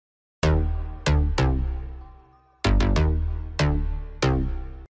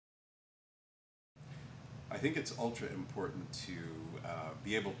I think it's ultra important to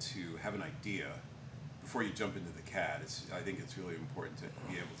be able to have an idea before you jump into the CAD. I think it's really important to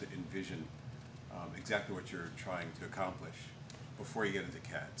be able to envision exactly what you're trying to accomplish before you get into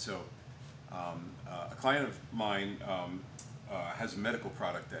CAD. So a client of mine has a medical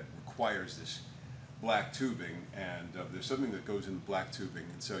product that requires this black tubing, and there's something that goes in the black tubing,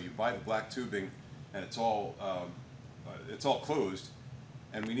 and so you buy the black tubing and it's all closed,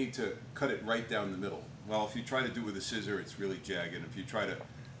 and we need to cut it right down the middle. Well, if you try to do it with a scissor, it's really jagged. If you try to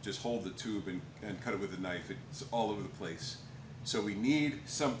just hold the tube and cut it with a knife, it's all over the place. So we need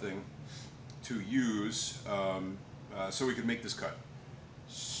something to use so we can make this cut.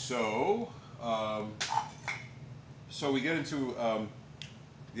 So so we get into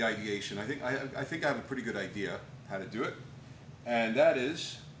the ideation. I think I have a pretty good idea how to do it, and that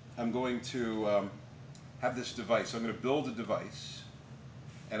is I'm going to have this device. So I'm going to build a device,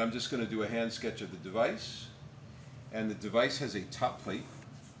 and I'm just going to do a hand sketch of the device. And the device has a top plate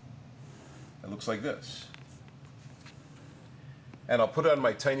that looks like this. And I'll put it on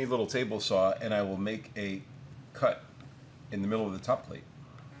my tiny little table saw, and I will make a cut in the middle of the top plate,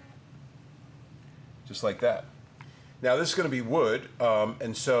 just like that. Now this is going to be wood,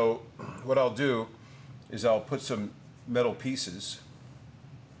 and so what I'll do is I'll put some metal pieces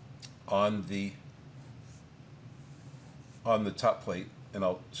on the top plate, and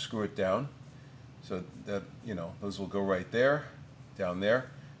I'll screw it down so that, you know, those will go right there, down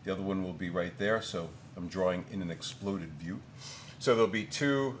there. The other one will be right there, so I'm drawing in an exploded view. So there'll be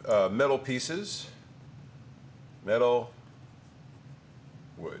two metal pieces, metal,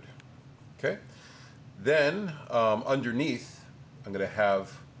 wood. Okay? Then underneath, I'm going to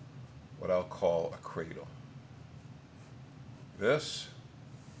have what I'll call a cradle. This,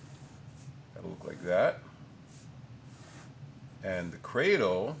 that'll look like that. And the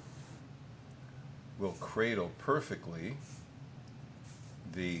cradle will cradle perfectly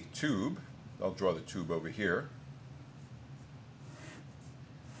the tube. I'll draw the tube over here.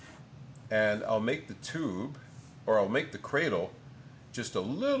 And I'll make the tube, or I'll make the cradle just a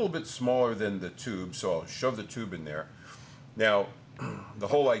little bit smaller than the tube, so I'll shove the tube in there. Now, the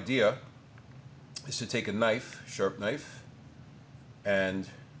whole idea is to take a knife, sharp knife, and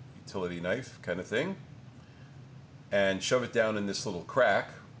utility knife kind of thing, and shove it down in this little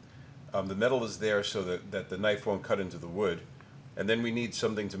crack. The metal is there so that the knife won't cut into the wood. And then we need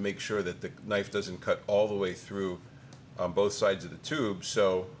something to make sure that the knife doesn't cut all the way through on both sides of the tube.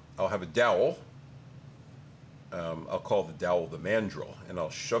 So I'll have a dowel. I'll call the dowel the mandrel, and I'll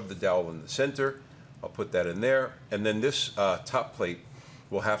shove the dowel in the center. I'll put that in there, and then this top plate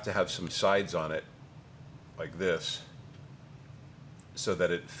will have to have some sides on it like this so that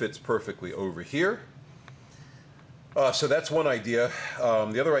it fits perfectly over here. So that's one idea.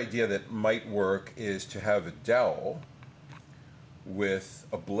 The other idea that might work is to have a dowel with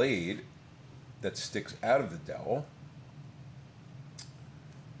a blade that sticks out of the dowel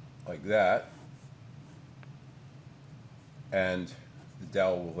like that, and the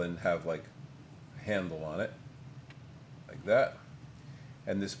dowel will then have like a handle on it like that,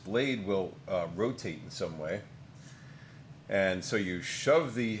 and this blade will rotate in some way, and so you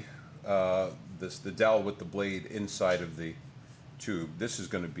shove the dowel with the blade inside of the tube. This is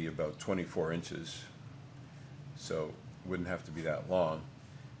going to be about 24 inches, so it wouldn't have to be that long.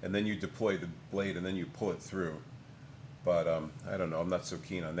 And then you deploy the blade and then you pull it through. But I don't know, I'm not so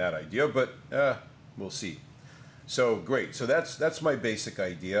keen on that idea, but we'll see. So great, so that's my basic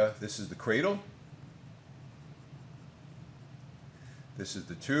idea. This is the cradle. This is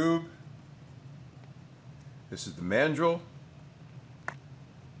the tube. This is the mandrel.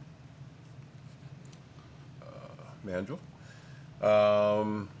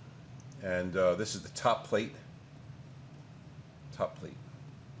 And this is the top plate. Top plate.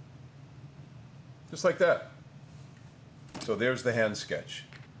 Just like that. So there's the hand sketch.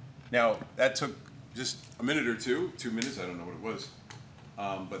 Now, that took just a minute or two, 2 minutes, I don't know what it was.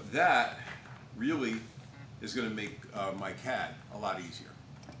 But that really is going to make my CAD a lot easier.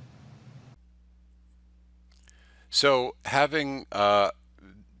 So having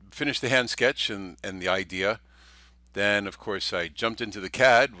finished the hand sketch and the idea, then of course I jumped into the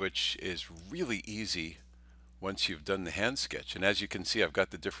CAD, which is really easy once you've done the hand sketch. And as you can see, I've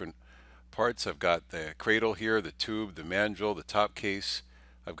got the different parts. I've got the cradle here, the tube, the mandrel, the top case.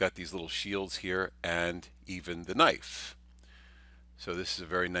 I've got these little shields here, and even the knife. So this is a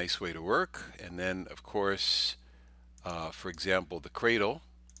very nice way to work. And then of course, for example, the cradle.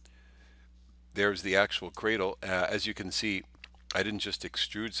 There's the actual cradle. As you can see, I didn't just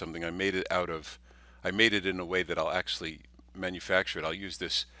extrude something. I made it in a way that I'll actually manufacture it. I'll use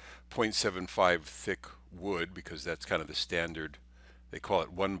this 0.75 thick wood because that's kind of the standard. They call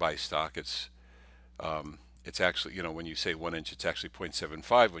it 1 by stock. It's actually, you know, when you say 1 inch, it's actually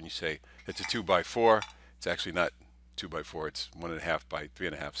 0.75. When you say it's a 2 by 4, it's actually not 2 by 4. It's 1.5 by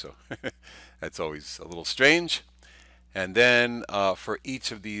 3.5. So that's always a little strange. And then for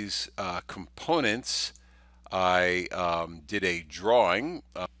each of these components, I did a drawing.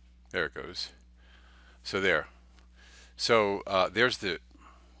 There it goes. So there. So there's the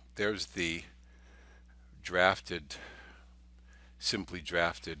drafted, simply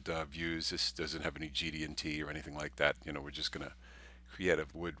drafted views. This doesn't have any GD&T or anything like that. You know, we're just gonna create a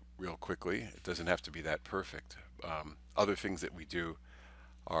wood real quickly. It doesn't have to be that perfect. Other things that we do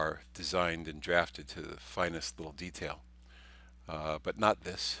are designed and drafted to the finest little detail, but not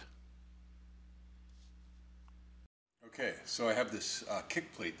this. Okay, so I have this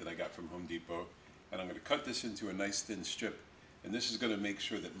kick plate that I got from Home Depot, and I'm going to cut this into a nice thin strip, and this is going to make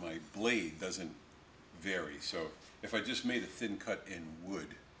sure that my blade doesn't vary. So if I just made a thin cut in wood,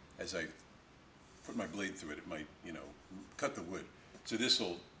 as I put my blade through it, it might, you know, cut the wood. So this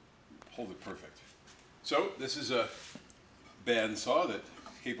will hold it perfect. So this is a bandsaw that's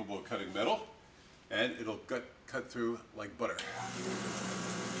capable of cutting metal, and it'll cut through like butter.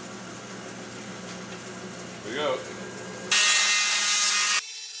 There we go.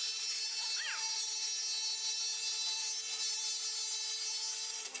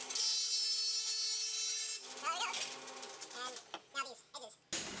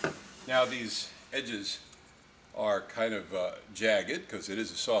 Now these edges are kind of jagged because it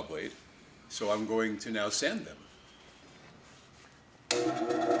is a saw blade, so I'm going to now sand them.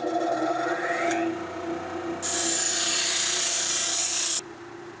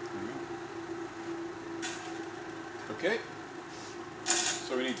 Okay,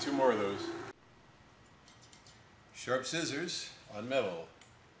 so we need 2 more of those. Sharp scissors on metal.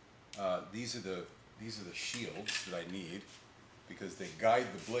 These are the shields that I need, because they guide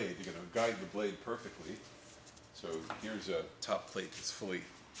the blade. They're going to guide the blade perfectly. So here's a top plate that's fully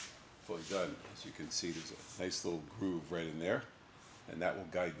done. As you can see, there's a nice little groove right in there, and that will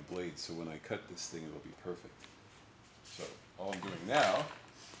guide the blade. So when I cut this thing, it'll be perfect. So all I'm doing now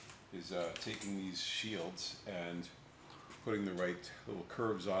is taking these shields and putting the right little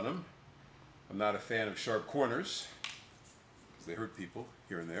curves on them. I'm not a fan of sharp corners because they hurt people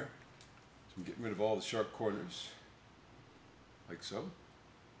here and there. So I'm getting rid of all the sharp corners, like so.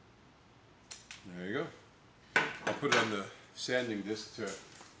 There you go. I'll put it on the sanding disc to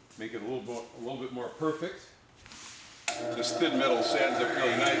make it a little bit more perfect. This thin metal sands up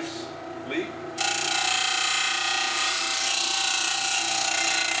really nicely.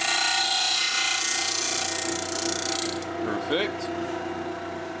 Perfect.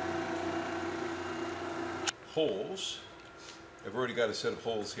 Holes. I've already got a set of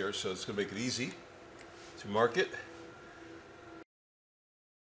holes here, so it's going to make it easy to mark it.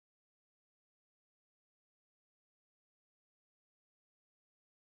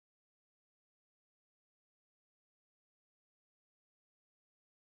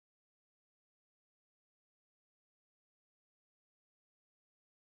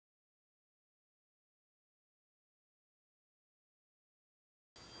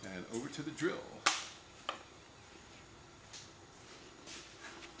 And over to the drill.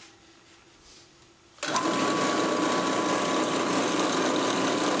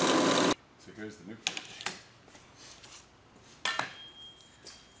 So here's the new plate.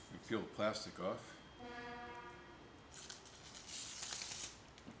 We peel the plastic off.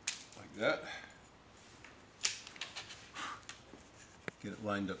 Like that. Get it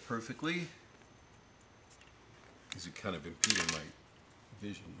lined up perfectly. These are kind of impeding my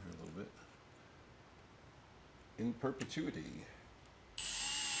vision here a little bit. In perpetuity.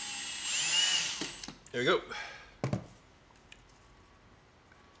 There we go.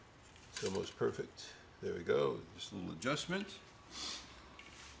 It's almost perfect. There we go. Just a little adjustment.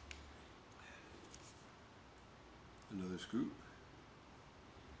 Another screw.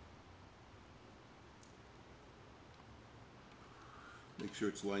 Make sure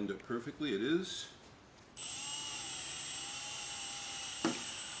it's lined up perfectly. It is.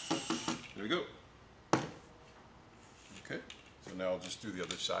 There we go. Okay, so now I'll just do the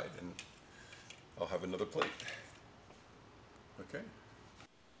other side and I'll have another plate. Okay.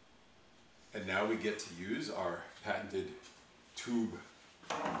 And now we get to use our patented tube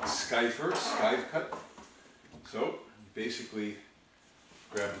skive cut. So you basically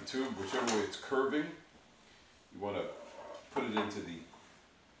grab the tube, whichever way it's curving, you want to put it into the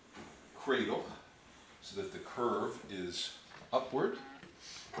cradle so that the curve is upward.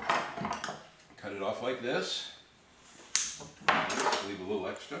 Cut it off like this. Leave a little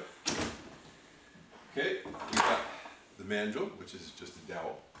extra. Okay, we got the mandrel, which is just a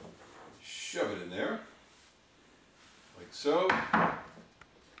dowel. Shove it in there, like so.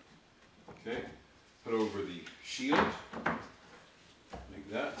 Okay, put over the shield, like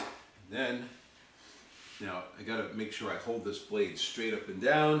that. And then, now I gotta make sure I hold this blade straight up and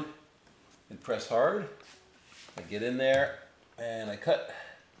down and press hard. I get in there and I cut.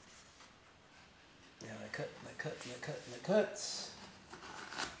 And I cut, and I cut, and I cut, and I cut.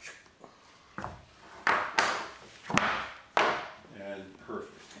 And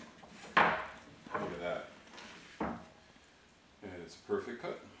perfect. Look at that. And it's a perfect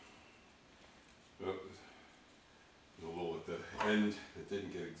cut. Oh, there's a little at the end that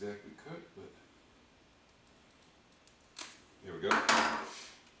didn't get exactly cut, but there we go.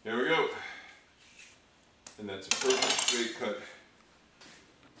 There we go. And that's a perfect straight cut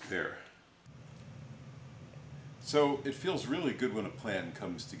there. So it feels really good when a plan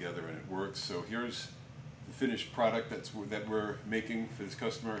comes together and it works. So here's the finished product that we're making for this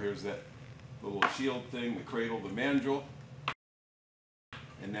customer. Here's that little shield thing, the cradle, the mandrel.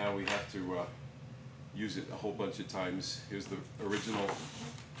 And now we have to use it a whole bunch of times. Here's the original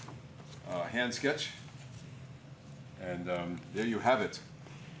hand sketch. And there you have it.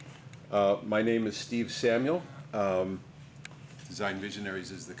 My name is Steve Samuel. Design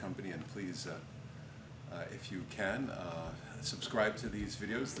Visionaries is the company, and please, if you can, subscribe to these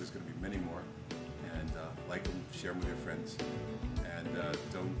videos. There's going to be many more. And like them, share them with your friends. And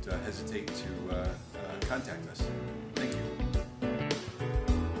don't hesitate to contact us.